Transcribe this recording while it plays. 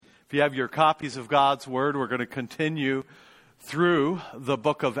If you have your copies of God's Word, we're going to continue through the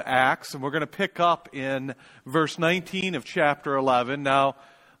book of Acts, and we're going to pick up in verse 19 of chapter 11. Now,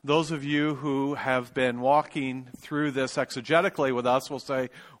 those of you who have been walking through this exegetically with us will say,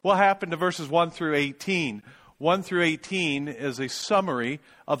 what happened to verses 1 through 18? 1 through 18 is a summary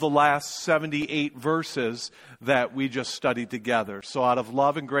of the last 78 verses that we just studied together. So out of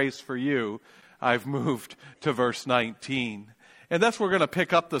love and grace for you, I've moved to verse 19. And that's where we're going to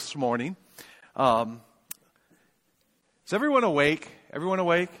pick up this morning. Is everyone awake? Everyone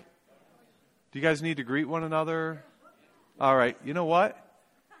awake? Do you guys need to greet one another? All right. You know what?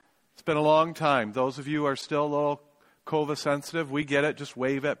 It's been a long time. Those of you who are still a little COVID sensitive, we get it. Just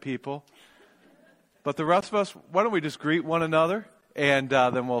wave at people. But the rest of us, why don't we just greet one another, and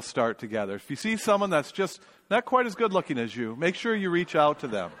then we'll start together. If you see someone that's just not quite as good looking as you, make sure you reach out to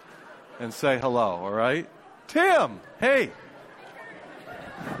them and say hello, all right? Tim, hey.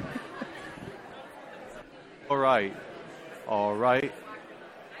 All right. All right.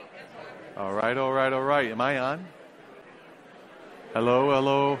 All right, all right, all right. Am I on? Hello,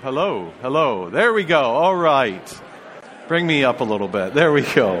 hello, hello, hello. There we go. All right. Bring me up a little bit. There we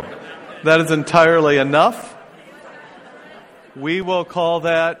go. That is entirely enough. We will call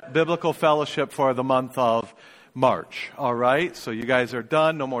that biblical fellowship for the month of March. All right. So you guys are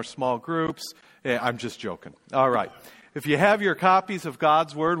done. No more small groups. Yeah, I'm just joking. All right. If you have your copies of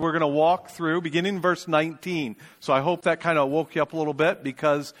God's Word, we're going to walk through beginning verse 19. So I hope that kind of woke you up a little bit,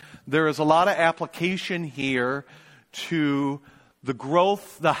 because there is a lot of application here to the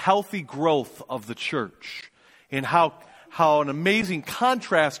growth, the healthy growth of the church, and how an amazing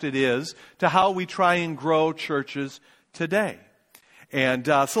contrast it is to how we try and grow churches today. And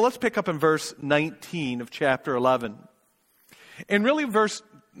so let's pick up in verse 19 of chapter 11. And really verse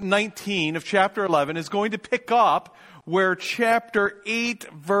 19 of chapter 11 is going to pick up where chapter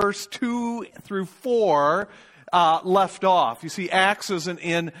 8, verse 2 through 4 left off. You see, Acts isn't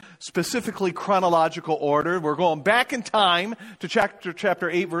in specifically chronological order. We're going back in time to chapter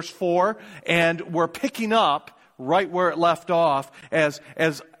 8, verse 4, and we're picking up right where it left off as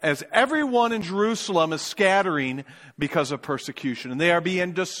everyone in Jerusalem is scattering because of persecution. And they are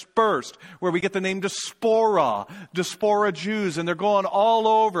being dispersed, where we get the name diaspora Jews, and they're going all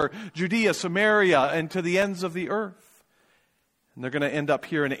over Judea, Samaria, and to the ends of the earth. And they're going to end up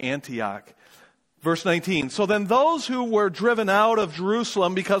here in Antioch. Verse 19, so then those who were driven out of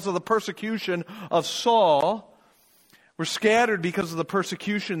Jerusalem because of the persecution of Saul were scattered because of the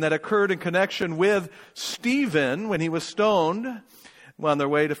persecution that occurred in connection with Stephen when he was stoned on their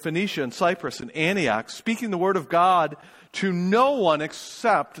way to Phoenicia and Cyprus and Antioch, speaking the word of God to no one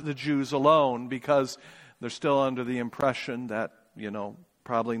except the Jews alone, because they're still under the impression that,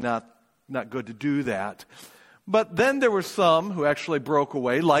 probably not good to do that. But then there were some who actually broke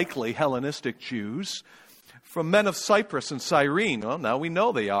away, likely Hellenistic Jews, from men of Cyprus and Cyrene, well, now we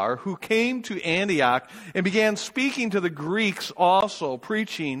know they are, who came to Antioch and began speaking to the Greeks also,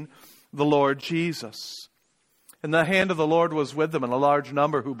 preaching the Lord Jesus. And the hand of the Lord was with them, and a large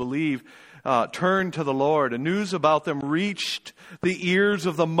number who believed turned to the Lord. And news about them reached the ears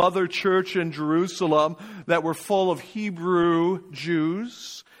of the mother church in Jerusalem that were full of Hebrew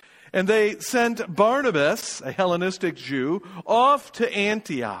Jews. And they sent Barnabas, a Hellenistic Jew, off to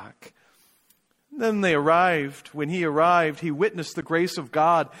Antioch. Then they arrived. When he arrived, he witnessed the grace of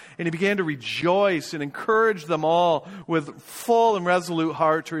God, and he began to rejoice and encourage them all with full and resolute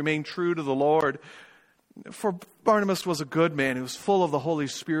heart to remain true to the Lord. For Barnabas was a good man. He was full of the Holy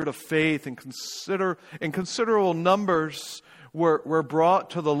Spirit of faith, and considerable numbers were brought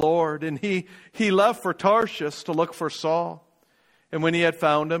to the Lord. And he left for Tarshish to look for Saul. And when he had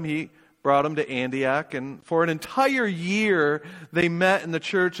found him, he brought him to Antioch. And for an entire year, they met in the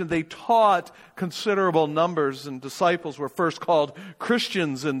church and they taught considerable numbers. And disciples were first called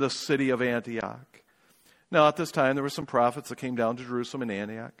Christians in the city of Antioch. Now at this time, there were some prophets that came down to Jerusalem and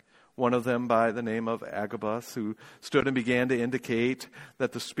Antioch. One of them by the name of Agabus, who stood and began to indicate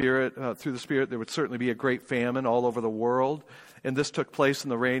that through the Spirit, there would certainly be a great famine all over the world. And this took place in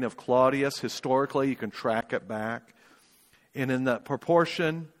the reign of Claudius. Historically, you can track it back. And in the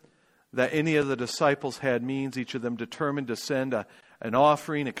proportion that any of the disciples had means, each of them determined to send an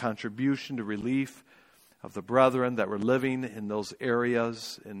offering, a contribution to relief of the brethren that were living in those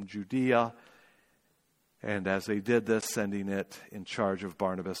areas in Judea. And as they did this, sending it in charge of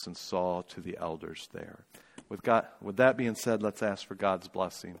Barnabas and Saul to the elders there. With that being said, let's ask for God's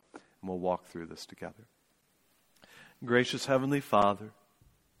blessing, and we'll walk through this together. Gracious Heavenly Father,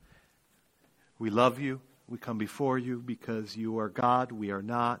 we love you. We come before you because you are God. We are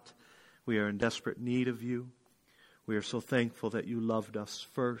not. We are in desperate need of you. We are so thankful that you loved us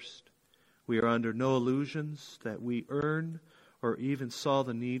first. We are under no illusions that we earn or even saw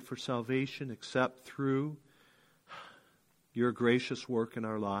the need for salvation except through your gracious work in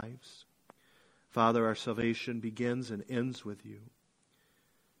our lives. Father, our salvation begins and ends with you.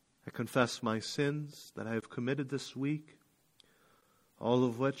 I confess my sins that I have committed this week, all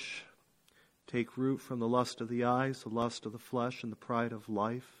of which take root from the lust of the eyes, the lust of the flesh, and the pride of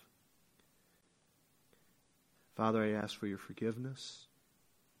life. Father, I ask for your forgiveness.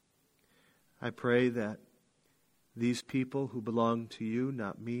 I pray that these people who belong to you,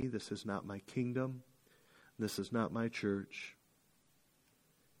 not me, this is not my kingdom, this is not my church.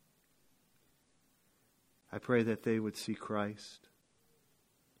 I pray that they would see Christ,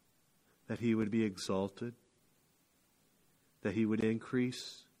 that he would be exalted, that he would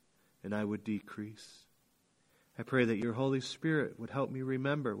increase and I would decrease. I pray that your Holy Spirit would help me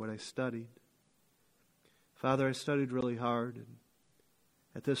remember what I studied. Father, I studied really hard, and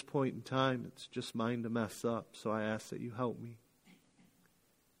at this point in time, it's just mine to mess up, so I ask that you help me.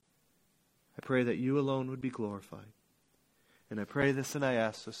 I pray that you alone would be glorified. And I pray this and I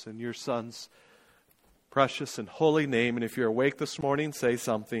ask this in your Son's precious and holy name. And if you're awake this morning, say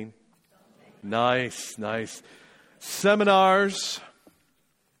something. Nice, nice. Seminars,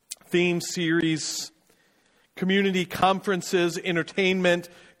 theme series, community conferences, entertainment,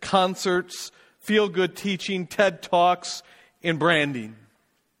 concerts, feel-good teaching, TED Talks, and branding.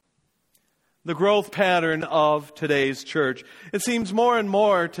 The growth pattern of today's church. It seems more and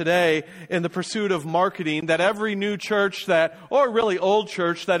more today in the pursuit of marketing that every new church or really old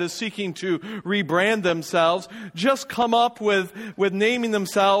church that is seeking to rebrand themselves, just come up with naming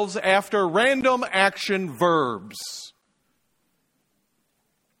themselves after random action verbs.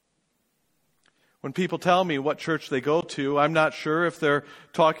 When people tell me what church they go to, I'm not sure if they're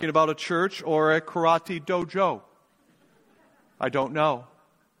talking about a church or a karate dojo. I don't know.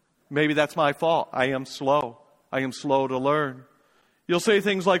 Maybe that's my fault. I am slow. I am slow to learn. You'll say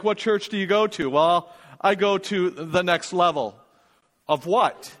things like, what church do you go to? Well, I go to the next level. Of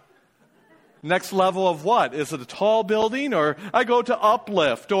what? Next level of what? Is it a tall building? Or I go to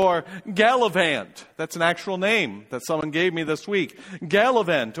Uplift or Gallivant. That's an actual name that someone gave me this week.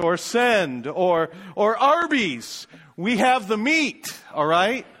 Gallivant or Send or Arby's. We have the meat, all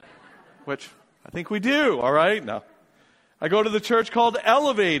right? Which I think we do, all right? No. I go to the church called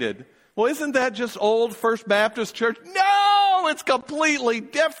Elevated. Well, isn't that just old First Baptist Church? No, it's completely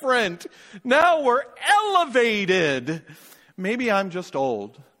different. Now we're elevated. Maybe I'm just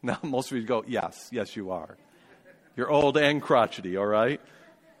old. Now most of you go, yes, you are. You're old and crotchety, all right?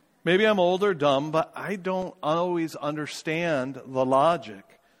 Maybe I'm old or dumb, but I don't always understand the logic,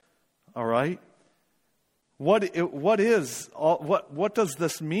 all right? What does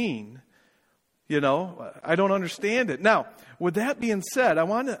this mean? You know, I don't understand it. Now, with that being said, I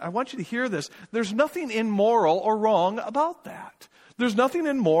want you to hear this. There's nothing immoral or wrong about that. There's nothing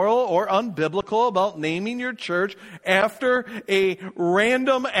immoral or unbiblical about naming your church after a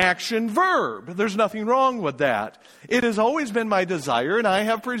random action verb. There's nothing wrong with that. It has always been my desire, and I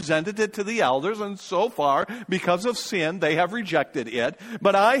have presented it to the elders, and so far, because of sin, they have rejected it.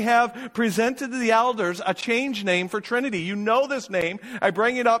 But I have presented to the elders a change name for Trinity. You know this name. I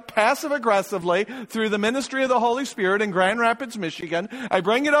bring it up passive-aggressively through the ministry of the Holy Spirit in Grand Rapids, Michigan. I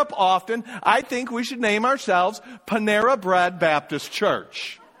bring it up often. I think we should name ourselves Panera Bread Baptist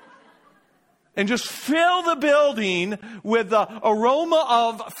Church. And just fill the building with the aroma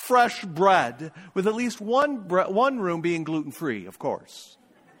of fresh bread, with at least one room being gluten-free, of course.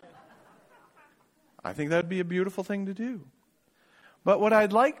 I think that would be a beautiful thing to do. But what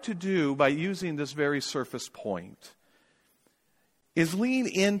I'd like to do by using this very surface point is lean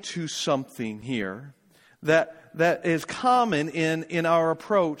into something here that is common in our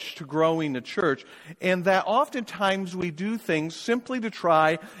approach to growing the church, and that oftentimes we do things simply to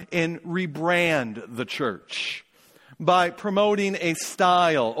try and rebrand the church by promoting a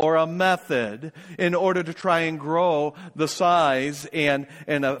style or a method in order to try and grow the size and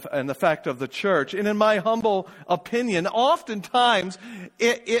effect of the church. And in my humble opinion, oftentimes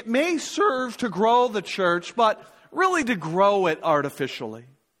it may serve to grow the church, but really to grow it artificially.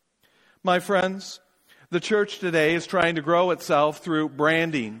 My friends, the church today is trying to grow itself through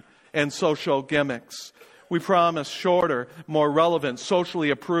branding and social gimmicks. We promise shorter, more relevant, socially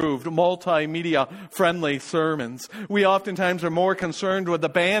approved, multimedia-friendly sermons. We oftentimes are more concerned with the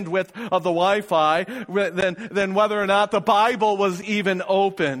bandwidth of the Wi-Fi than whether or not the Bible was even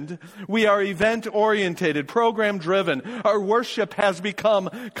opened. We are event-oriented, program-driven. Our worship has become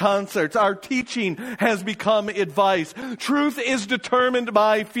concerts. Our teaching has become advice. Truth is determined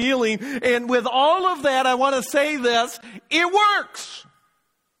by feeling. And with all of that, I want to say this: it works.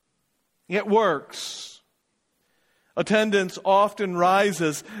 It works. Attendance often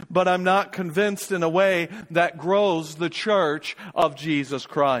rises, but I'm not convinced in a way that grows the church of Jesus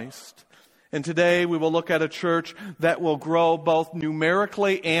Christ. And today we will look at a church that will grow both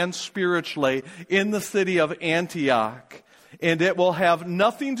numerically and spiritually in the city of Antioch. And it will have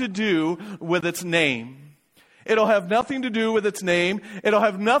nothing to do with its name. It'll have nothing to do with its name. It'll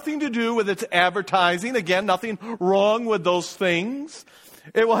have nothing to do with its advertising. Again, nothing wrong with those things.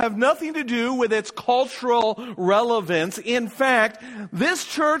 It will have nothing to do with its cultural relevance. In fact, this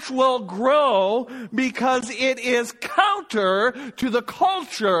church will grow because it is counter to the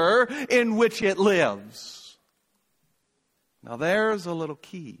culture in which it lives. Now there's a little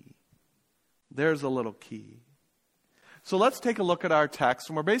key. There's a little key. So let's take a look at our text,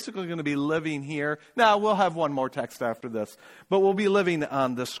 and we're basically going to be living here. Now, we'll have one more text after this, but we'll be living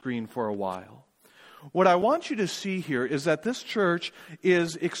on this screen for a while. What I want you to see here is that this church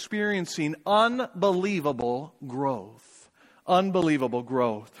is experiencing unbelievable growth. Unbelievable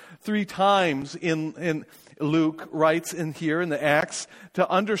growth. 3 times in Luke writes in here in the Acts to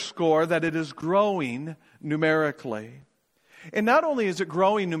underscore that it is growing numerically. And not only is it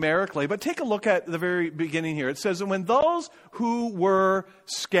growing numerically, but take a look at the very beginning here. It says, and when those who were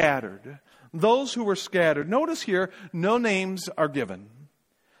scattered, notice here, no names are given.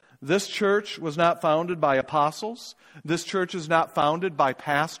 This church was not founded by apostles. This church is not founded by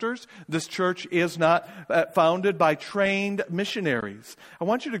pastors. This church is not founded by trained missionaries. I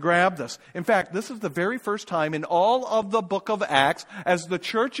want you to grab this. In fact, this is the very first time in all of the book of Acts, as the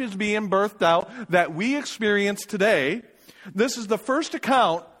church is being birthed out, that we experience today. This is the first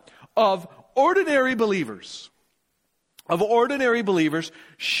account of ordinary believers. Of ordinary believers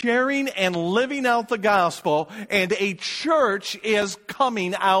sharing and living out the gospel, and a church is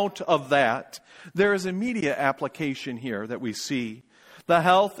coming out of that. There is immediate application here that we see. The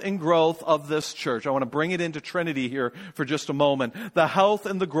health and growth of this church. I want to bring it into Trinity here for just a moment. The health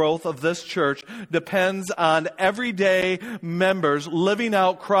and the growth of this church depends on everyday members living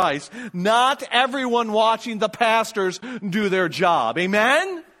out Christ, not everyone watching the pastors do their job.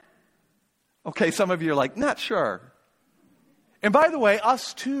 Amen? Okay, some of you are like, not sure. And by the way,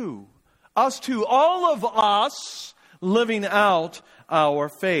 us too, all of us living out our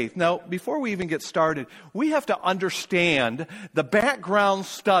faith. Now, before we even get started, we have to understand the background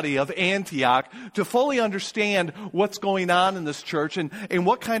study of Antioch to fully understand what's going on in this church and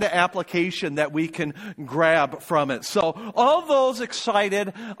what kind of application that we can grab from it. So, all those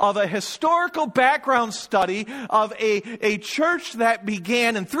excited of a historical background study of a church that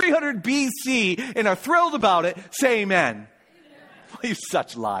began in 300 BC and are thrilled about it, say amen. You're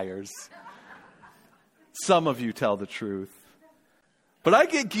such liars. Some of you tell the truth. But I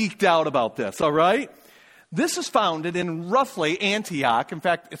get geeked out about this, all right? This is founded in roughly Antioch. In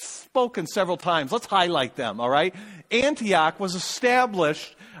fact, it's spoken several times. Let's highlight them, all right? Antioch was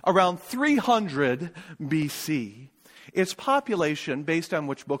established around 300 BC. Its population, based on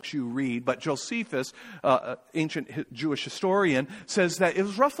which books you read, but Josephus, ancient Jewish historian, says that it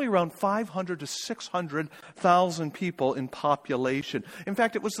was roughly around 500 to 600,000 people in population. In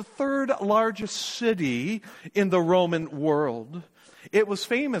fact, it was the 3rd largest city in the Roman world. It was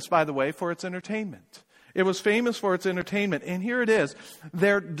famous, by the way, for its entertainment. It was famous for its entertainment. And here it is,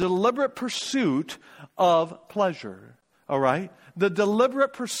 their deliberate pursuit of pleasure. All right? The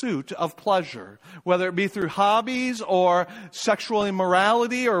deliberate pursuit of pleasure, whether it be through hobbies or sexual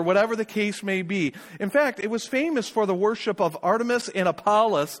immorality or whatever the case may be. In fact, it was famous for the worship of Artemis and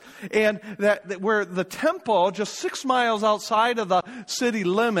Apollos, and that where the temple, just 6 miles outside of the city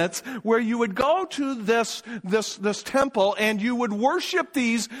limits, where you would go to this temple and you would worship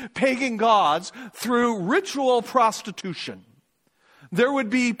these pagan gods through ritual prostitution. There would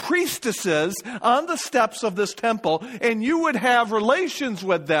be priestesses on the steps of this temple, and you would have relations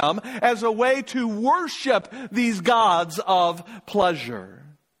with them as a way to worship these gods of pleasure.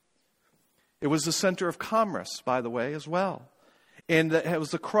 It was the center of commerce, by the way, as well. And it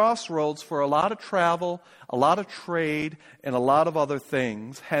was the crossroads for a lot of travel, a lot of trade, and a lot of other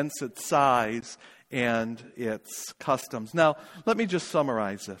things, hence its size and its customs. Now, let me just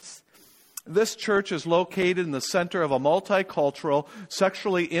summarize this. This church is located in the center of a multicultural,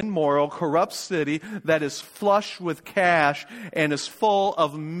 sexually immoral, corrupt city that is flush with cash and is full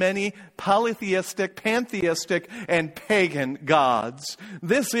of many polytheistic, pantheistic, and pagan gods.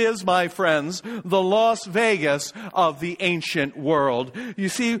 This is, my friends, the Las Vegas of the ancient world. You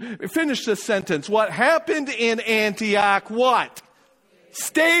see, finish this sentence. What happened in Antioch, what?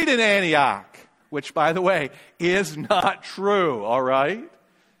 Stayed in Antioch. Which, by the way, is not true, all right?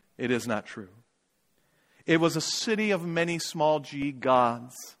 It is not true. It was a city of many small g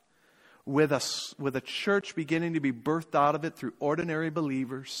gods with a church beginning to be birthed out of it through ordinary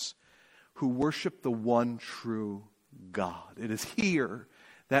believers who worship the one true God. It is here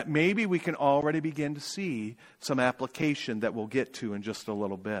that maybe we can already begin to see some application that we'll get to in just a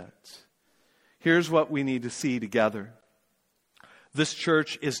little bit. Here's what we need to see together. This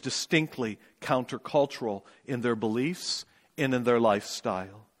church is distinctly countercultural in their beliefs and in their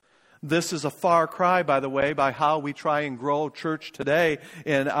lifestyle. This is a far cry, by the way, by how we try and grow church today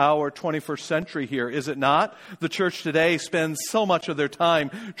in our 21st century here, is it not? The church today spends so much of their time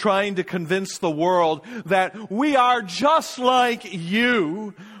trying to convince the world that we are just like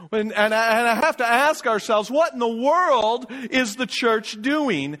you. And I have to ask ourselves, what in the world is the church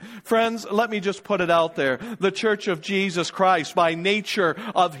doing? Friends, let me just put it out there. The Church of Jesus Christ, by nature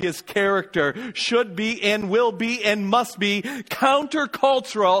of His character, should be and will be and must be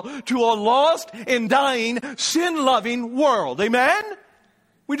countercultural to a lost and dying, sin-loving world. Amen?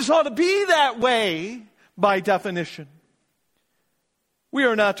 We just ought to be that way by definition. We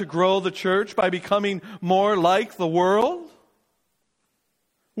are not to grow the church by becoming more like the world.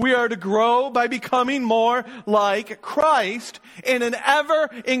 We are to grow by becoming more like Christ in an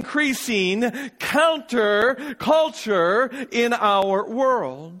ever-increasing counter-culture in our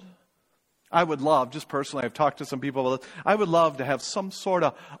world. I would love, just personally, I've talked to some people about this, I would love to have some sort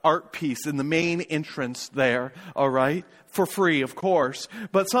of art piece in the main entrance there, all right? For free, of course,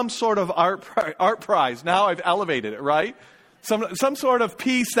 but some sort of art prize. Now I've elevated it, right? Some sort of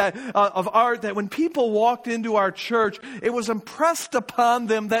piece of art that when people walked into our church, it was impressed upon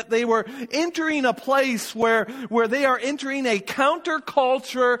them that they were entering a place where they are entering a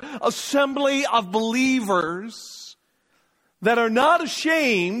counterculture assembly of believers that are not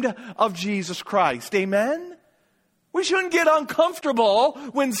ashamed of Jesus Christ. Amen? We shouldn't get uncomfortable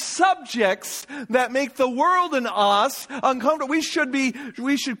when subjects that make the world and us uncomfortable. We should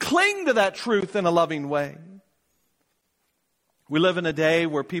cling to that truth in a loving way. We live in a day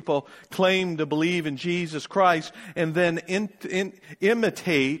where people claim to believe in Jesus Christ and then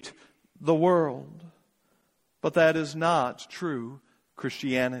imitate the world. But that is not true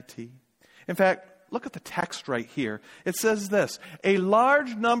Christianity. In fact, look at the text right here. It says this, a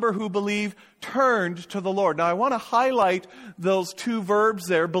large number who believe turned to the Lord. Now I want to highlight those two verbs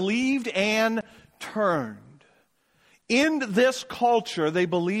there, believed and turned. In this culture, they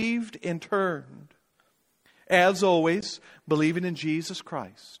believed and turned. As always, believing in Jesus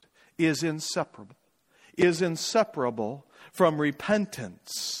Christ is inseparable from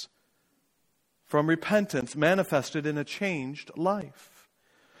repentance manifested in a changed life.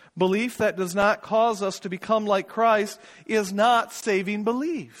 Belief that does not cause us to become like Christ is not saving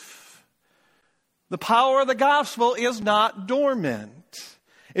belief. The power of the gospel is not dormant.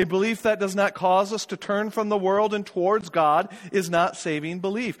 A belief that does not cause us to turn from the world and towards God is not saving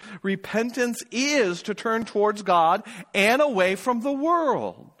belief. Repentance is to turn towards God and away from the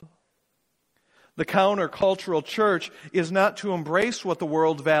world. The countercultural church is not to embrace what the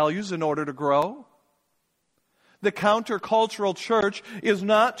world values in order to grow. The countercultural church is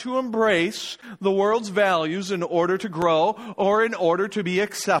not to embrace the world's values in order to grow or in order to be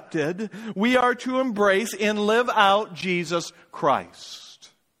accepted. We are to embrace and live out Jesus Christ.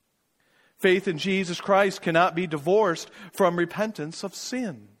 Faith in Jesus Christ cannot be divorced from repentance of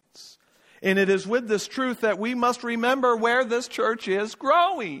sins. And it is with this truth that we must remember where this church is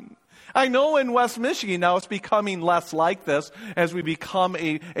growing. I know in West Michigan now it's becoming less like this as we become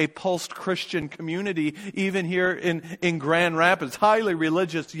a post-Christian community, even here in Grand Rapids. Highly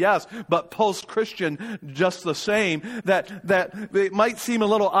religious, yes, but post-Christian just the same. That it might seem a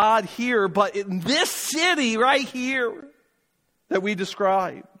little odd here, but in this city right here that we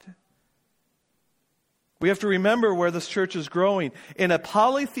described, we have to remember where this church is growing. In a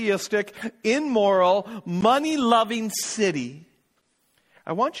polytheistic, immoral, money-loving city.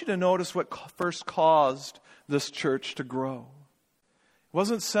 I want you to notice what first caused this church to grow. It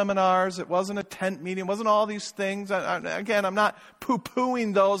wasn't seminars. It wasn't a tent meeting. It wasn't all these things. Again, I'm not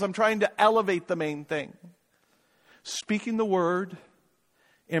poo-pooing those. I'm trying to elevate the main thing. Speaking the word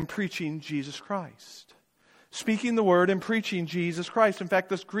and preaching Jesus Christ. Speaking the word and preaching Jesus Christ. In fact,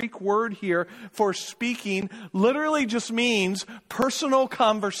 this Greek word here for speaking literally just means personal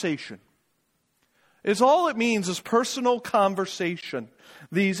conversation. It's all it means is personal conversation.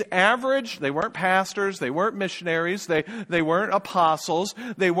 These average, they weren't pastors, they weren't missionaries, they weren't apostles,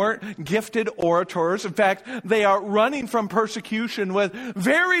 they weren't gifted orators. In fact, they are running from persecution with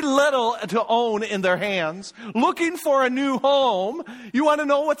very little to own in their hands, looking for a new home. You want to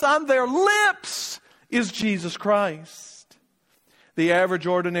know what's on their lips is Jesus Christ. The average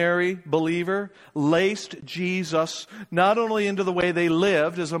ordinary believer laced Jesus not only into the way they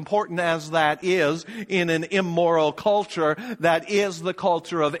lived, as important as that is in an immoral culture, that is the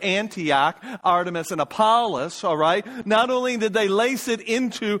culture of Antioch, Artemis and Apollos, all right? Not only did they lace it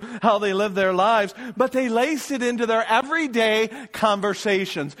into how they lived their lives, but they laced it into their everyday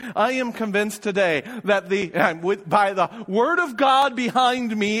conversations. I am convinced today that by the Word of God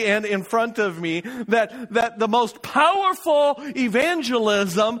behind me and in front of me, that the most powerful evangelism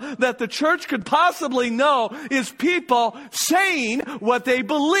that the church could possibly know is people saying what they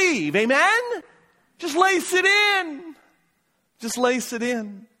believe. Amen? Just lace it in. Just lace it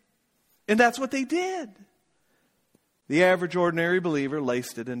in. And that's what they did. The average ordinary believer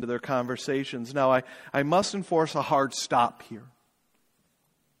laced it into their conversations. Now, I must enforce a hard stop here.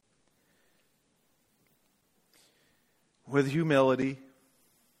 With humility,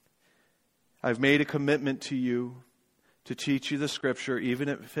 I've made a commitment to you to teach you the Scripture, even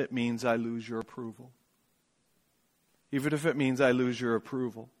if it means I lose your approval. Even if it means I lose your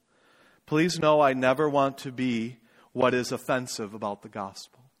approval. Please know I never want to be what is offensive about the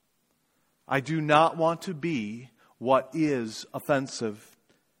gospel. I do not want to be what is offensive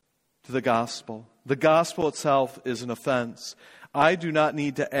to the gospel. The gospel itself is an offense. I do not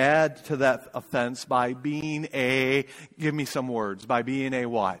need to add to that offense by being give me some words, by being a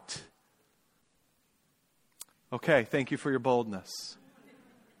what? Okay, thank you for your boldness.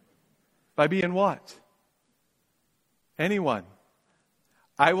 By being what? Anyone.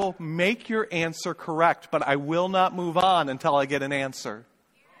 I will make your answer correct, but I will not move on until I get an answer.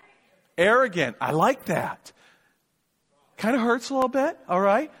 Arrogant. I like that. Kind of hurts a little bit. All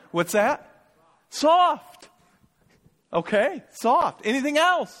right. What's that? Soft. Okay, soft. Anything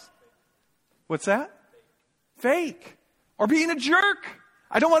else? What's that? Fake. Or being a jerk.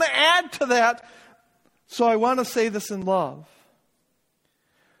 I don't want to add to that. So I want to say this in love.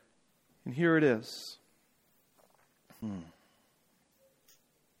 And here it is.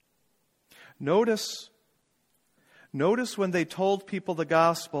 Notice when they told people the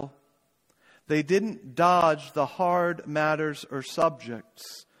gospel, they didn't dodge the hard matters or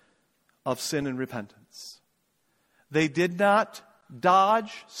subjects of sin and repentance. They did not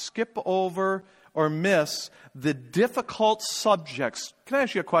dodge, skip over, or miss the difficult subjects. Can I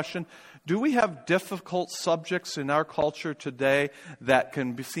ask you a question? Do we have difficult subjects in our culture today that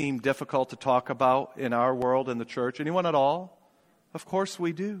can seem difficult to talk about in our world, in the church? Anyone at all? Of course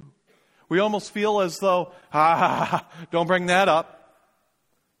we do. We almost feel as though, don't bring that up.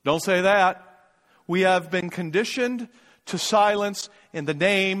 Don't say that. We have been conditioned to silence in the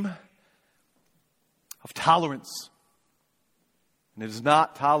name of tolerance. And it is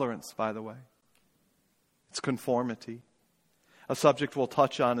not tolerance, by the way. It's conformity. A subject we'll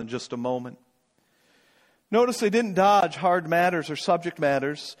touch on in just a moment. Notice they didn't dodge hard matters or subject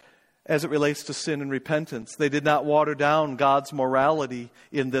matters as it relates to sin and repentance. They did not water down God's morality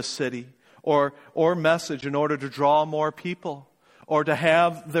in this city or message in order to draw more people or to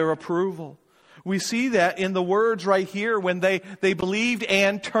have their approval. We see that in the words right here when they believed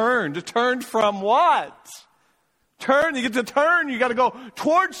and turned. Turned from what? Turn, you get to turn, you got to go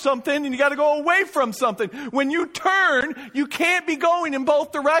towards something and you got to go away from something. When you turn, you can't be going in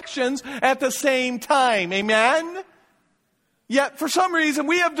both directions at the same time. Amen? Yet, for some reason,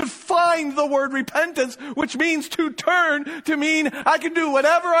 we have defined the word repentance, which means to turn, to mean I can do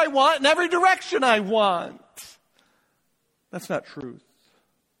whatever I want in every direction I want. That's not truth.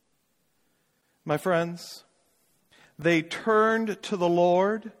 My friends, they turned to the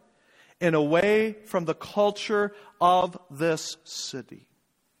Lord and away from the culture of this city.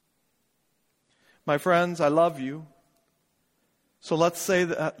 My friends, I love you. So let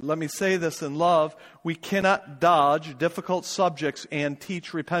me say this in love. We cannot dodge difficult subjects and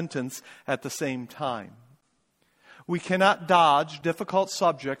teach repentance at the same time. We cannot dodge difficult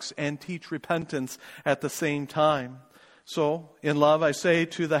subjects and teach repentance at the same time. So, in love, I say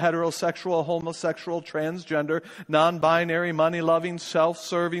to the heterosexual, homosexual, transgender, non-binary, money-loving,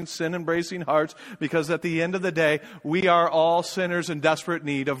 self-serving, sin-embracing hearts, because at the end of the day, we are all sinners in desperate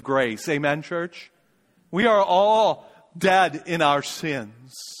need of grace. Amen, church? We are all dead in our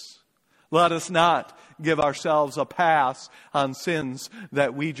sins. Let us not give ourselves a pass on sins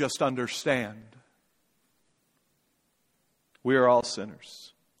that we just understand. We are all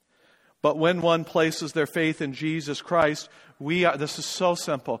sinners. But when one places their faith in Jesus Christ, this is so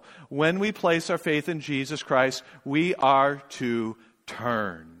simple. When we place our faith in Jesus Christ, we are to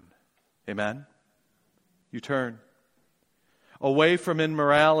turn. Amen? You turn away from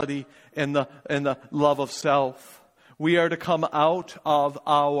immorality and the love of self. We are to come out of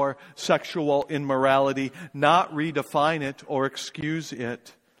our sexual immorality, not redefine it or excuse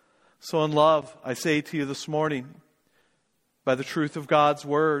it. So in love, I say to you this morning, by the truth of God's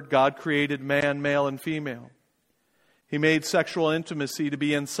Word, God created man, male and female. He made sexual intimacy to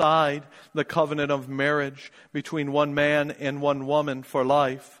be inside the covenant of marriage between one man and one woman for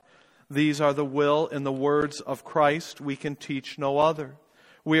life. These are the will and the words of Christ. We can teach no other.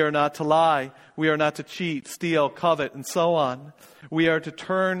 We are not to lie. We are not to cheat, steal, covet, and so on. We are to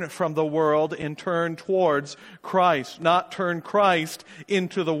turn from the world and turn towards Christ, not turn Christ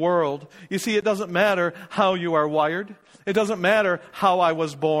into the world. You see, it doesn't matter how you are wired. It doesn't matter how I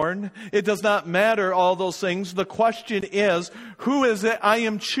was born. It does not matter all those things. The question is, who is it I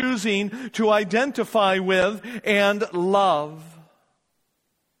am choosing to identify with and love?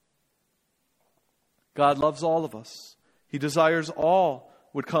 God loves all of us. He desires all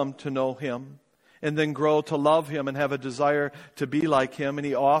would come to know Him and then grow to love Him and have a desire to be like Him. And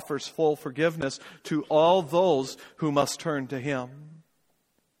He offers full forgiveness to all those who must turn to Him.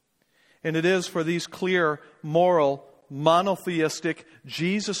 And it is for these clear, moral, monotheistic,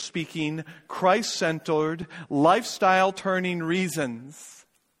 Jesus-speaking, Christ-centered, lifestyle-turning reasons.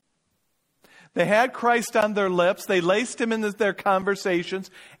 They had Christ on their lips. They laced Him in their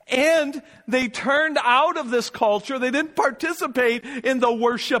conversations. And they turned out of this culture. They didn't participate in the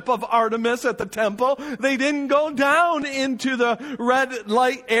worship of Artemis at the temple. They didn't go down into the red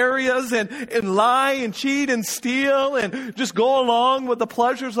light areas and lie and cheat and steal and just go along with the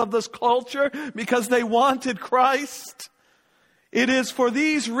pleasures of this culture because they wanted Christ. It is for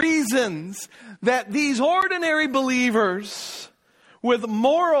these reasons that these ordinary believers with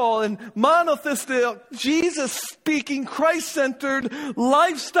moral and monotheistic, Jesus-speaking, Christ-centered,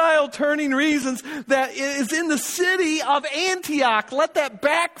 lifestyle-turning reasons that is in the city of Antioch. Let that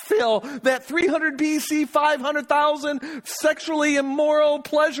backfill that 300 BC, 500,000 sexually immoral,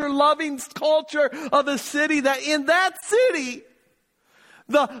 pleasure-loving culture of a city, that in that city,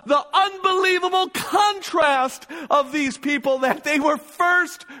 the unbelievable contrast of these people, that they were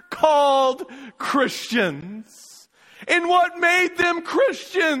first called Christians. And what made them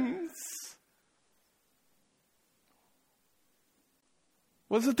Christians?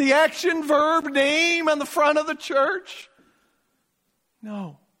 Was it the action verb name on the front of the church?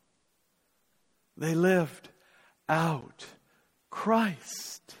 No. They lived out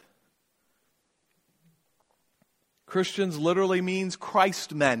Christ. Christians literally means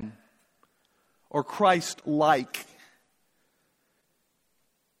Christ men or Christ-like.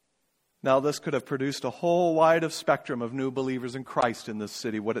 Now, this could have produced a whole wide of spectrum of new believers in Christ in this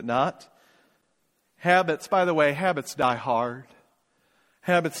city, would it not? Habits, by the way, habits die hard.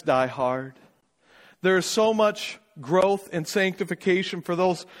 Habits die hard. There is so much growth and sanctification for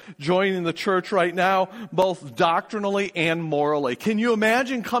those joining the church right now, both doctrinally and morally. Can you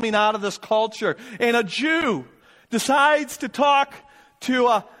imagine coming out of this culture and a Jew decides to talk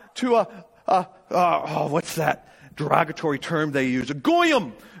to what's that derogatory term they use? A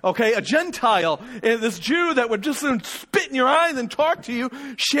goyim. Okay, a Gentile, and this Jew that would just spit in your eye and then talk to you,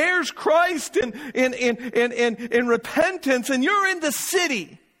 shares Christ in repentance, and you're in the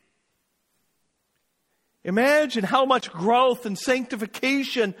city. Imagine how much growth and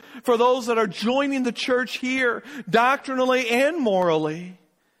sanctification for those that are joining the church here, doctrinally and morally.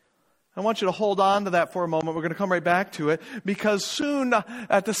 I want you to hold on to that for a moment. We're going to come right back to it, because soon,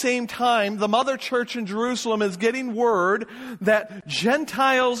 at the same time, the mother church in Jerusalem is getting word that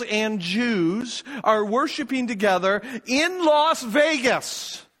Gentiles and Jews are worshiping together in Las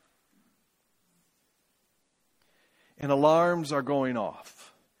Vegas. And alarms are going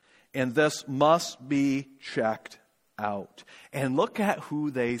off. And this must be checked out. And look at who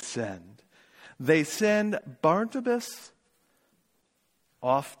they send. They send Barnabas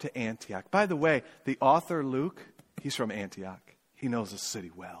off to Antioch. By the way, the author Luke, he's from Antioch. He knows the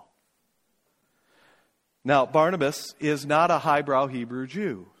city well. Now, Barnabas is not a highbrow Hebrew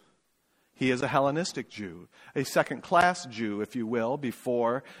Jew. He is a Hellenistic Jew, a second-class Jew, if you will,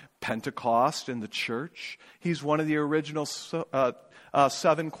 before Pentecost in the church. He's one of the original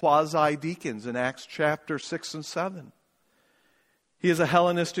 7 quasi-deacons in Acts chapter 6 and 7. He is a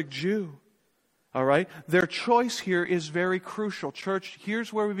Hellenistic Jew. All right? Their choice here is very crucial. Church,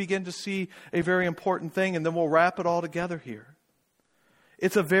 here's where we begin to see a very important thing, and then we'll wrap it all together here.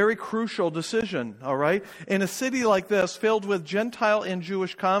 It's a very crucial decision, all right? In a city like this, filled with Gentile and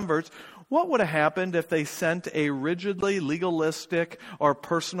Jewish converts, what would have happened if they sent a rigidly legalistic or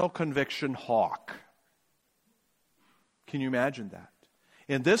personal conviction hawk? Can you imagine that?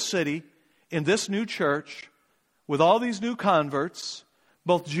 In this city, in this new church, with all these new converts,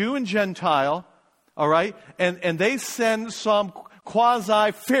 both Jew and Gentile, all right, and they send some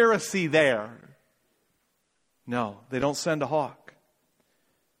quasi-Pharisee there. No, they don't send a hawk.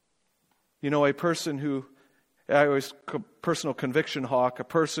 You know, a person who, personal conviction hawk, a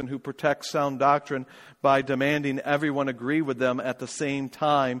person who protects sound doctrine by demanding everyone agree with them at the same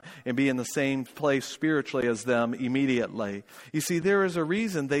time and be in the same place spiritually as them immediately. You see, there is a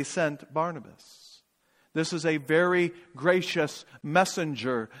reason they sent Barnabas. This is a very gracious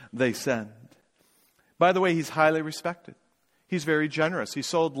messenger they send. By the way, he's highly respected. He's very generous. He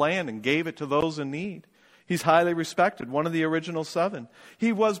sold land and gave it to those in need. He's highly respected, one of the original 7.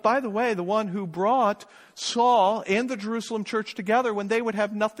 He was, by the way, the one who brought Saul and the Jerusalem church together when they would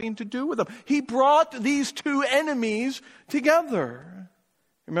have nothing to do with them. He brought these two enemies together.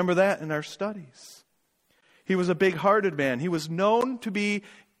 Remember that in our studies. He was a big-hearted man. He was known to be,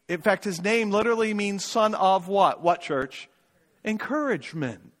 in fact, his name literally means son of what? What, church?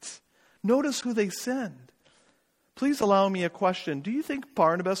 Encouragement. Notice who they send. Please allow me a question. Do you think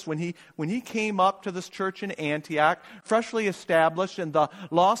Barnabas, when he came up to this church in Antioch, freshly established in the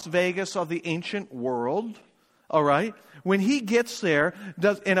Las Vegas of the ancient world, all right, when he gets there,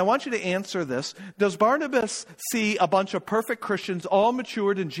 and I want you to answer this, does Barnabas see a bunch of perfect Christians all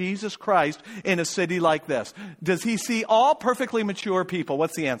matured in Jesus Christ in a city like this? Does he see all perfectly mature people?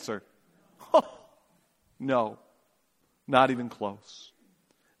 What's the answer? No, not even close.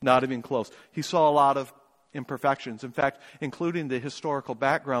 Not even close. He saw a lot of imperfections. In fact, including the historical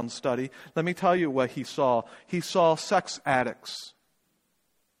background study, let me tell you what he saw. He saw sex addicts.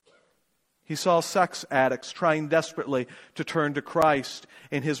 He saw sex addicts trying desperately to turn to Christ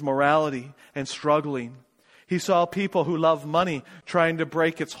in his morality and struggling. He saw people who love money trying to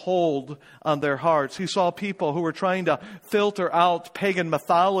break its hold on their hearts. He saw people who were trying to filter out pagan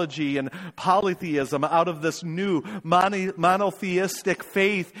mythology and polytheism out of this new monotheistic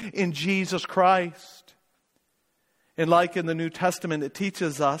faith in Jesus Christ. And like in the New Testament, it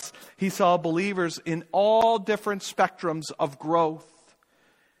teaches us, he saw believers in all different spectrums of growth.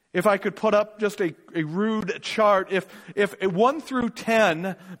 If I could put up just a rude chart, if 1 through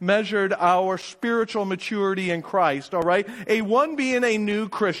 10 measured our spiritual maturity in Christ, all right? A 1 being a new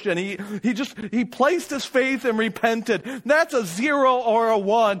Christian. He placed his faith and repented. That's a 0 or a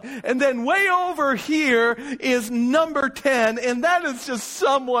 1. And then way over here is number 10, and that is just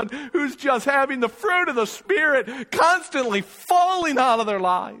someone who's just having the fruit of the Spirit constantly falling out of their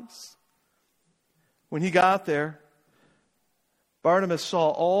lives. When he got there, Barnabas saw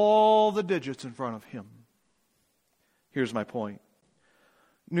all the digits in front of him. Here's my point.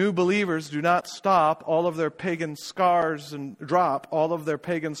 New believers do not stop all of their pagan scars and drop all of their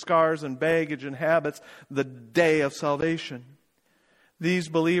pagan scars and baggage and habits the day of salvation. These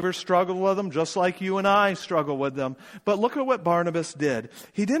believers struggle with them just like you and I struggle with them. But look at what Barnabas did.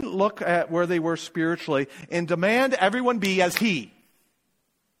 He didn't look at where they were spiritually and demand everyone be as he.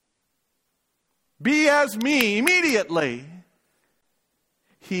 Be as me immediately.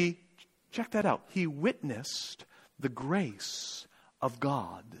 Check that out, he witnessed the grace of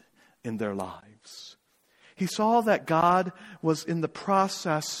God in their lives. He saw that God was in the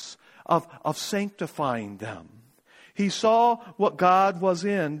process of sanctifying them. He saw what God was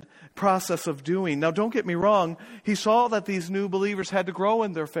in process of doing. Now don't get me wrong, he saw that these new believers had to grow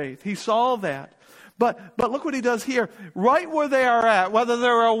in their faith. He saw that. But look what he does here. Right where they are at, whether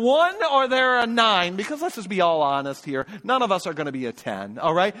they're a 1 or they're a 9, because let's just be all honest here, none of us are going to be a 10,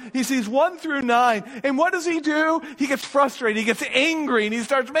 all right? He sees 1 through 9, and what does he do? He gets frustrated, he gets angry, and he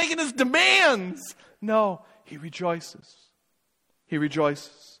starts making his demands. No, he rejoices. He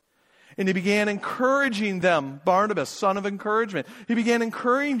rejoices. And he began encouraging them, Barnabas, son of encouragement. He began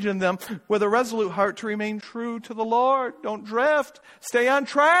encouraging them with a resolute heart to remain true to the Lord. Don't drift. Stay on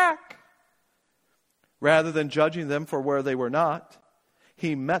track. Rather than judging them for where they were not,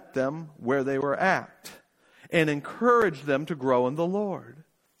 he met them where they were at and encouraged them to grow in the Lord.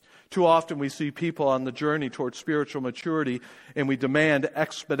 Too often we see people on the journey towards spiritual maturity and we demand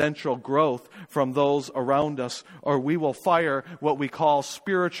exponential growth from those around us, or we will fire what we call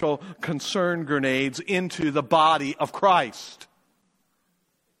spiritual concern grenades into the body of Christ.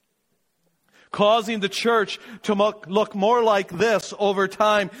 causing the church to look more like this over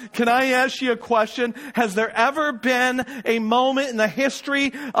time. Can I ask you a question? Has there ever been a moment in the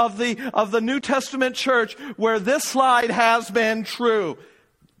history of the New Testament church where this slide has been true?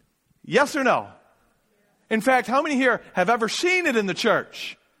 Yes or no? In fact, how many here have ever seen it in the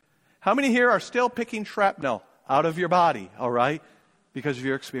church? How many here are still picking shrapnel out of your body, all right, because of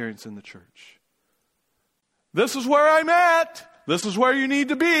your experience in the church? This is where I'm at. This is where you need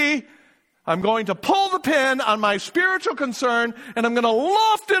to be. I'm going to pull the pin on my spiritual concern, and I'm going to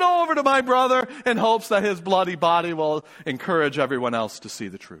loft it over to my brother in hopes that his bloody body will encourage everyone else to see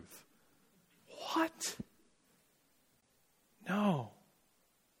the truth. What? No.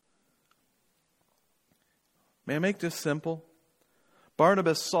 May I make this simple?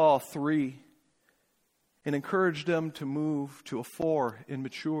 Barnabas saw 3 and encouraged them to move to a 4 in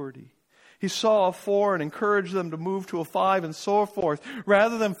maturity. He saw a 4 and encouraged them to move to a 5 and so forth.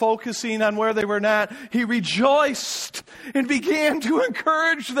 Rather than focusing on where they were not, he rejoiced and began to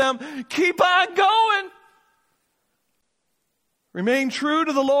encourage them. Keep on going. Remain true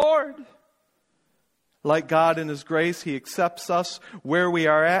to the Lord. Like God in His grace, He accepts us where we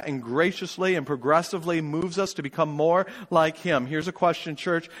are at and graciously and progressively moves us to become more like Him. Here's a question,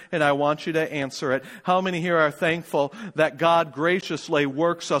 church, and I want you to answer it. How many here are thankful that God graciously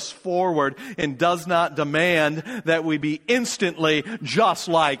works us forward and does not demand that we be instantly just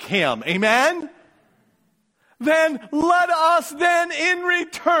like Him? Amen? Then let us then in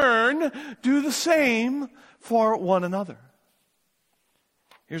return do the same for one another.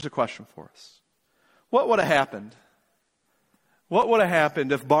 Here's a question for us. What would have happened? What would have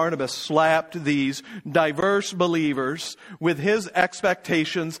happened if Barnabas slapped these diverse believers with his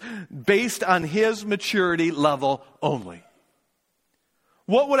expectations based on his maturity level only?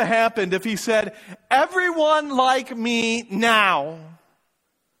 What would have happened if he said, everyone like me now?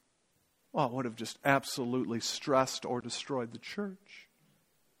 Well, it would have just absolutely stressed or destroyed the church.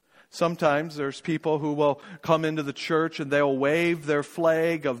 Sometimes there's people who will come into the church and they'll wave their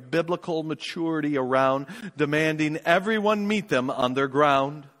flag of biblical maturity around, demanding everyone meet them on their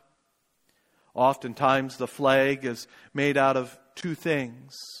ground. Oftentimes the flag is made out of 2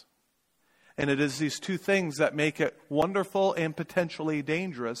 things. And it is these 2 things that make it wonderful and potentially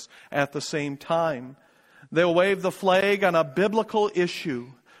dangerous at the same time. They'll wave the flag on a biblical issue,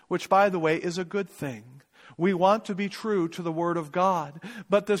 which, by the way, is a good thing. We want to be true to the Word of God.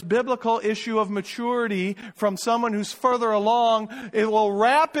 But this biblical issue of maturity from someone who's further along, it will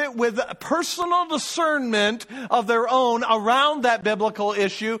wrap it with personal discernment of their own around that biblical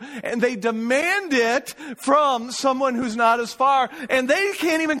issue. And they demand it from someone who's not as far. And they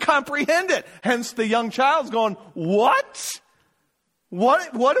can't even comprehend it. Hence the young child's going, what?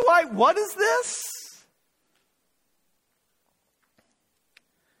 What is this?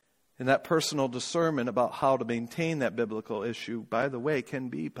 And that personal discernment about how to maintain that biblical issue, by the way, can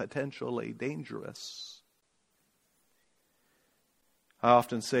be potentially dangerous. I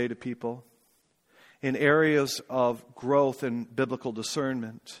often say to people, in areas of growth in biblical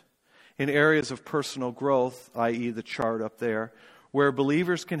discernment, in areas of personal growth, i.e. the chart up there, where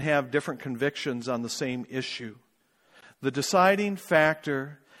believers can have different convictions on the same issue, the deciding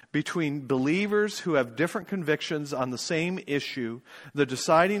factor between believers who have different convictions on the same issue, the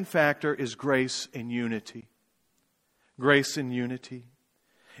deciding factor is grace and unity. Grace and unity.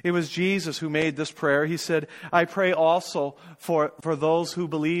 It was Jesus who made this prayer. He said, I pray also for those who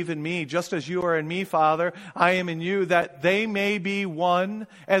believe in me, just as you are in me, Father, I am in you, that they may be one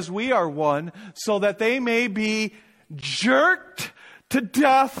as we are one, so that they may be jerked to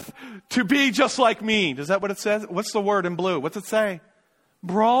death to be just like me. Is that what it says? What's the word in blue? What's it say?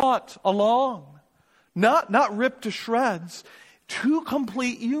 Brought along, not ripped to shreds, to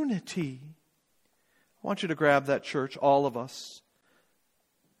complete unity. I want you to grab that, church, all of us.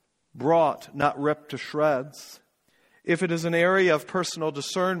 Brought, not ripped to shreds. If it is an area of personal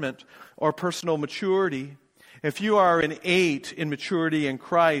discernment or personal maturity, if you are an 8 in maturity in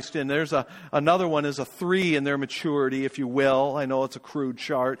Christ, and there's another one is a 3 in their maturity, if you will. I know it's a crude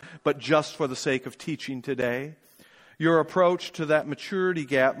chart, but just for the sake of teaching today. Your approach to that maturity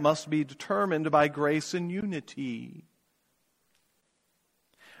gap must be determined by grace and unity.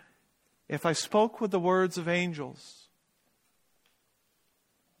 If I spoke with the words of angels,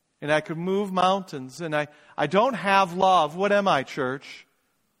 and I could move mountains, and I don't have love, what am I, church?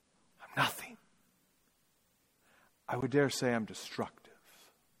 I'm nothing. I would dare say I'm destructive.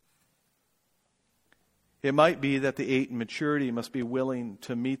 It might be that the 8 in maturity must be willing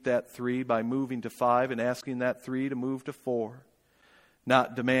to meet that 3 by moving to 5 and asking that 3 to move to 4,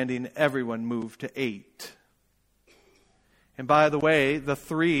 not demanding everyone move to 8. And by the way, the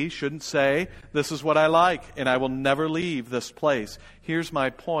three shouldn't say, this is what I like, and I will never leave this place. Here's my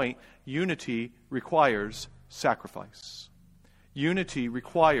point. Unity requires sacrifice. Unity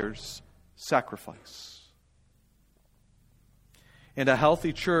requires sacrifice. And a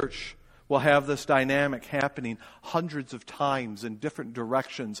healthy church will have this dynamic happening hundreds of times in different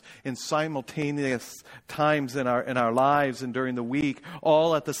directions, in simultaneous times in our lives and during the week,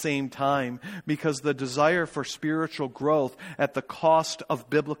 all at the same time, because the desire for spiritual growth at the cost of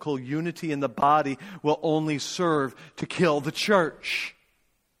biblical unity in the body will only serve to kill the church.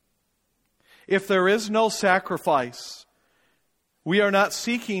 If there is no sacrifice, we are not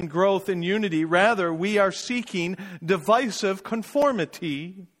seeking growth in unity. Rather, we are seeking divisive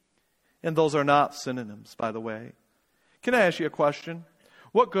conformity. And those are not synonyms, by the way. Can I ask you a question?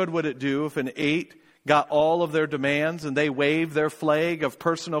 What good would it do if an 8 got all of their demands and they waved their flag of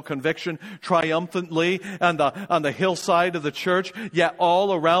personal conviction triumphantly on the hillside of the church, yet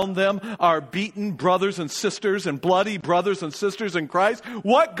all around them are beaten brothers and sisters and bloody brothers and sisters in Christ?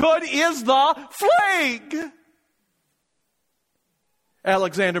 What good is the flag?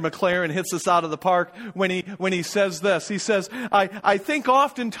 Alexander McLaren hits us out of the park when he says this. He says, I think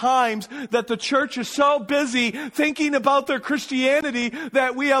oftentimes that the church is so busy thinking about their Christianity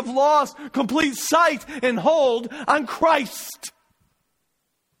that we have lost complete sight and hold on Christ.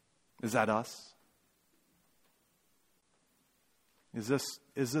 Is that us? Is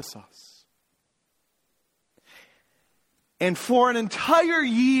this us? And for an entire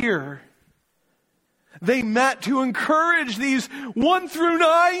year, they met to encourage these 1 through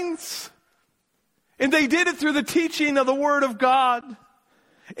 9s. And they did it through the teaching of the Word of God.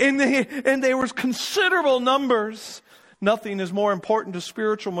 And there was considerable numbers. Nothing is more important to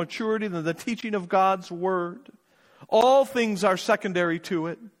spiritual maturity than the teaching of God's Word. All things are secondary to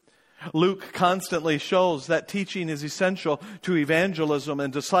it. Luke constantly shows that teaching is essential to evangelism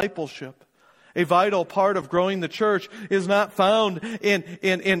and discipleship. A vital part of growing the church is not found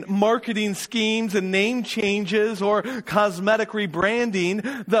in marketing schemes and name changes or cosmetic rebranding.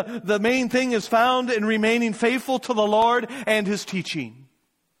 The main thing is found in remaining faithful to the Lord and His teaching.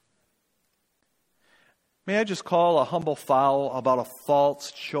 May I just call a humble foul about a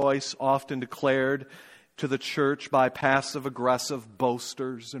false choice often declared to the church by passive-aggressive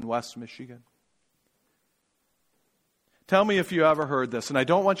boasters in West Michigan? Tell me if you ever heard this. And I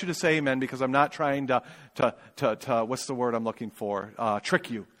don't want you to say amen because I'm not trying to what's the word I'm looking for?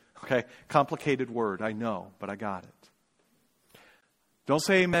 Trick you. Okay? Complicated word, I know, but I got it. Don't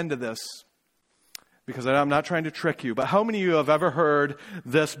say amen to this because I'm not trying to trick you. But how many of you have ever heard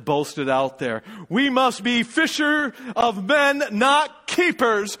this boasted out there? We must be fisher of men, not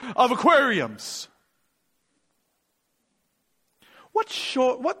keepers of aquariums. What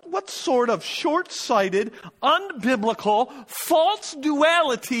sort of short-sighted, unbiblical, false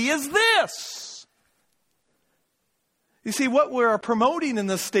duality is this? You see, what we're promoting in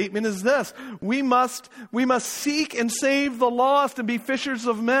this statement is this. We must seek and save the lost and be fishers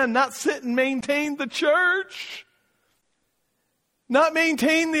of men, not sit and maintain the church. Not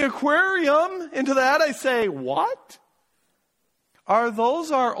maintain the aquarium. And to that I say, what? Are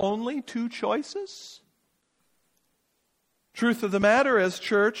those our only two choices? Truth of the matter is,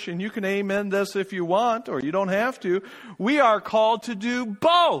 church, and you can amen this if you want, or you don't have to, we are called to do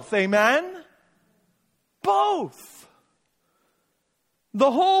both. Amen? Both.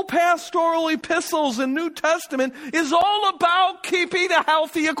 The whole pastoral epistles and New Testament is all about keeping a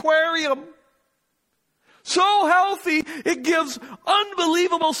healthy aquarium. So healthy, it gives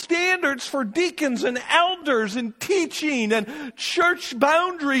unbelievable standards for deacons and elders and teaching and church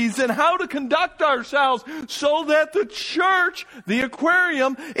boundaries and how to conduct ourselves so that the church, the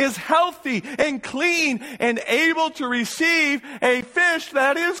aquarium, is healthy and clean and able to receive a fish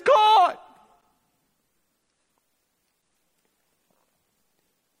that is caught.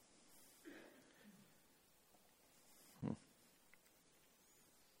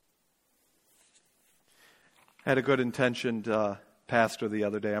 I had a good intentioned pastor the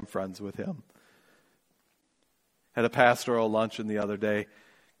other day. I'm friends with him. Had a pastoral luncheon the other day.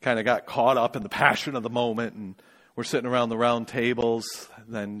 Kind of got caught up in the passion of the moment, and we're sitting around the round tables.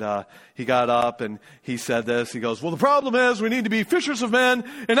 And he got up and he said this. He goes, well, the problem is we need to be fishers of men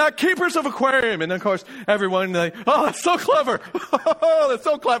and not keepers of aquarium. And of course, everyone, oh, that's so clever. Oh, that's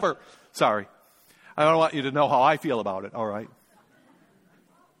so clever. Sorry. I don't want you to know how I feel about it. All right.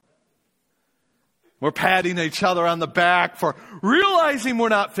 We're patting each other on the back for realizing we're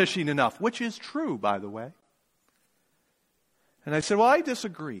not fishing enough, which is true, by the way. And I said, well, I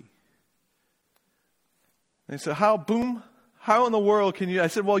disagree. And he said, how How in the world can you? I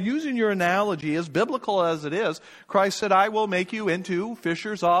said, well, using your analogy, as biblical as it is, Christ said, I will make you into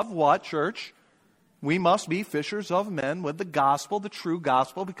fishers of what, church? We must be fishers of men with the gospel, the true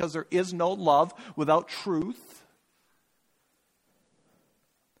gospel, because there is no love without truth.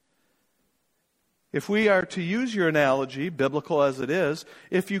 If we are to use your analogy, biblical as it is,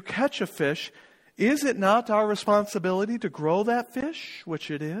 if you catch a fish, is it not our responsibility to grow that fish, which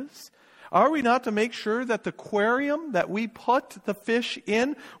it is? Are we not to make sure that the aquarium that we put the fish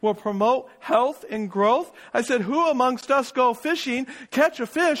in will promote health and growth? I said, who amongst us go fishing, catch a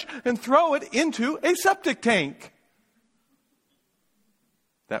fish, and throw it into a septic tank?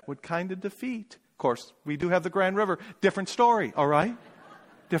 That would kind of defeat. Of course, we do have the Grand River. Different story, all right?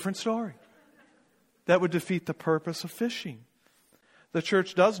 Different story. That would defeat the purpose of fishing. The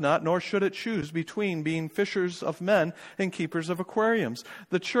church does not, nor should it choose between being fishers of men and keepers of aquariums.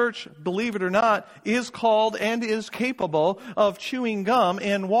 The church, believe it or not, is called and is capable of chewing gum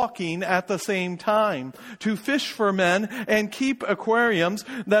and walking at the same time. To fish for men and keep aquariums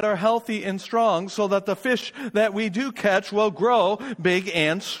that are healthy and strong so that the fish that we do catch will grow big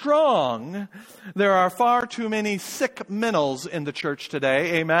and strong. There are far too many sick minnows in the church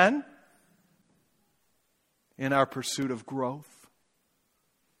today, amen? In our pursuit of growth.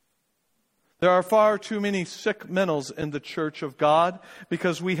 There are far too many sick minnows in the church of God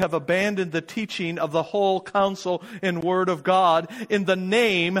because we have abandoned the teaching of the whole counsel and word of God in the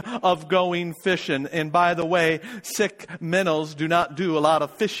name of going fishing. And by the way, sick minnows do not do a lot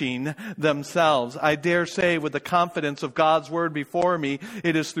of fishing themselves. I dare say with the confidence of God's word before me,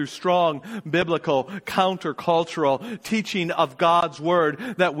 it is through strong biblical countercultural teaching of God's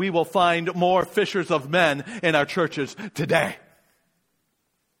word that we will find more fishers of men in our churches today.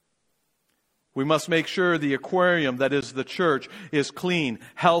 We must make sure the aquarium that is the church is clean,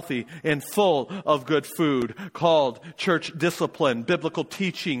 healthy, and full of good food, called church discipline, biblical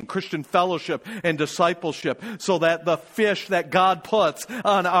teaching, Christian fellowship, and discipleship, so that the fish that God puts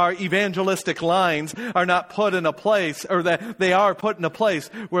on our evangelistic lines are not put in a place, or that they are put in a place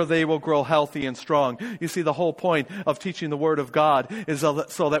where they will grow healthy and strong. You see, the whole point of teaching the Word of God is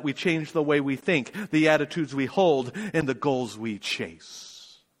so that we change the way we think, the attitudes we hold, and the goals we chase.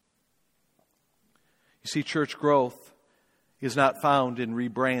 You see, church growth is not found in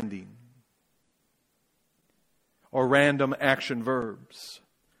rebranding or random action verbs.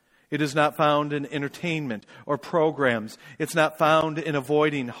 It is not found in entertainment or programs. It's not found in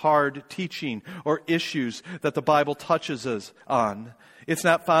avoiding hard teaching or issues that the Bible touches us on. It's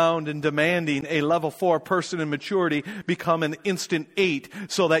not found in demanding a level 4 person in maturity become an instant 8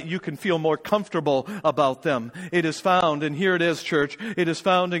 so that you can feel more comfortable about them. It is found, and here it is, church, it is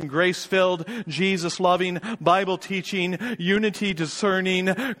found in grace-filled, Jesus-loving, Bible-teaching,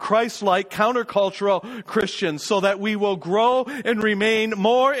 unity-discerning, Christ-like, countercultural Christians so that we will grow and remain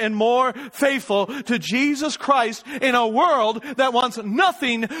more and more faithful to Jesus Christ in a world that wants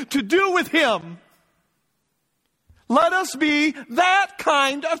nothing to do with Him. Let us be that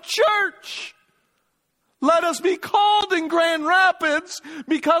kind of church. Let us be called in Grand Rapids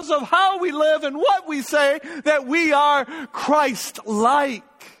because of how we live and what we say that we are Christ-like,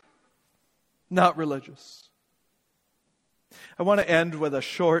 not religious. I want to end with a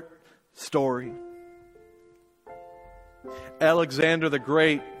short story. Alexander the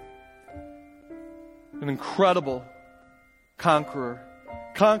Great, an incredible conqueror,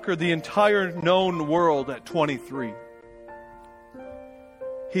 conquered the entire known world at 23.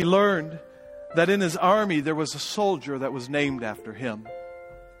 He learned that in his army there was a soldier that was named after him.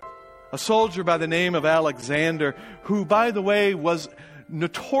 A soldier by the name of Alexander, who, by the way, was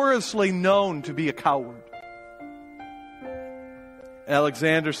notoriously known to be a coward.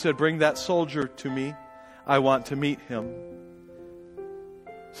 Alexander said, "Bring that soldier to me. I want to meet him."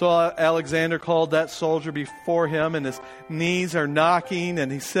 So Alexander called that soldier before him, and his knees are knocking,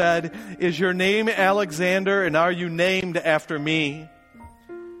 and he said, "Is your name Alexander, and are you named after me?"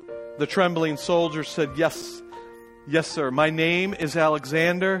 The trembling soldier said, Yes, sir. My name is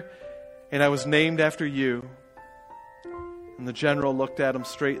Alexander, and I was named after you." And the general looked at him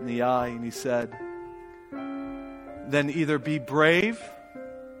straight in the eye, and he said, "Then either be brave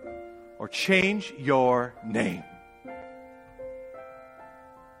or change your name."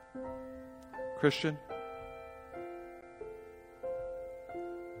 Christian,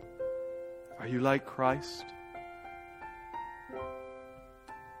 are you like Christ?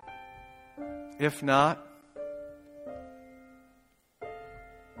 If not,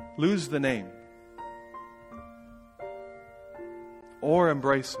 lose the name or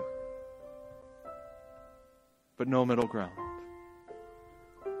embrace it, but no middle ground.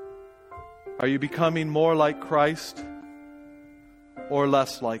 Are you becoming more like Christ or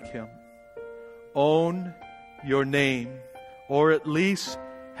less like Him. Own your name, or at least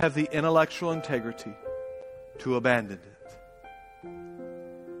have the intellectual integrity to abandon it.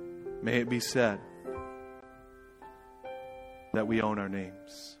 May it be said that we own our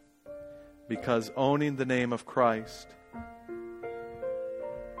names, because owning the name of Christ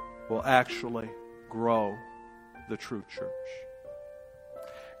will actually grow the true church.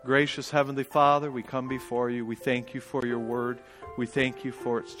 Gracious Heavenly Father, we come before you. We thank you for your word. We thank you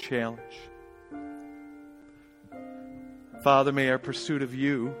for its challenge. Father, may our pursuit of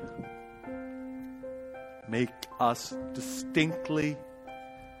you make us distinctly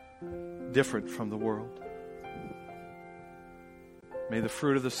different from the world. May the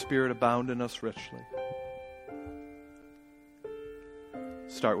fruit of the Spirit abound in us richly.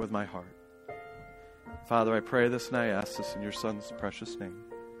 Start with my heart. Father, I pray this and I ask this in your Son's precious name.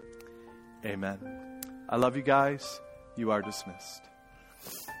 Amen. I love you guys. You are dismissed.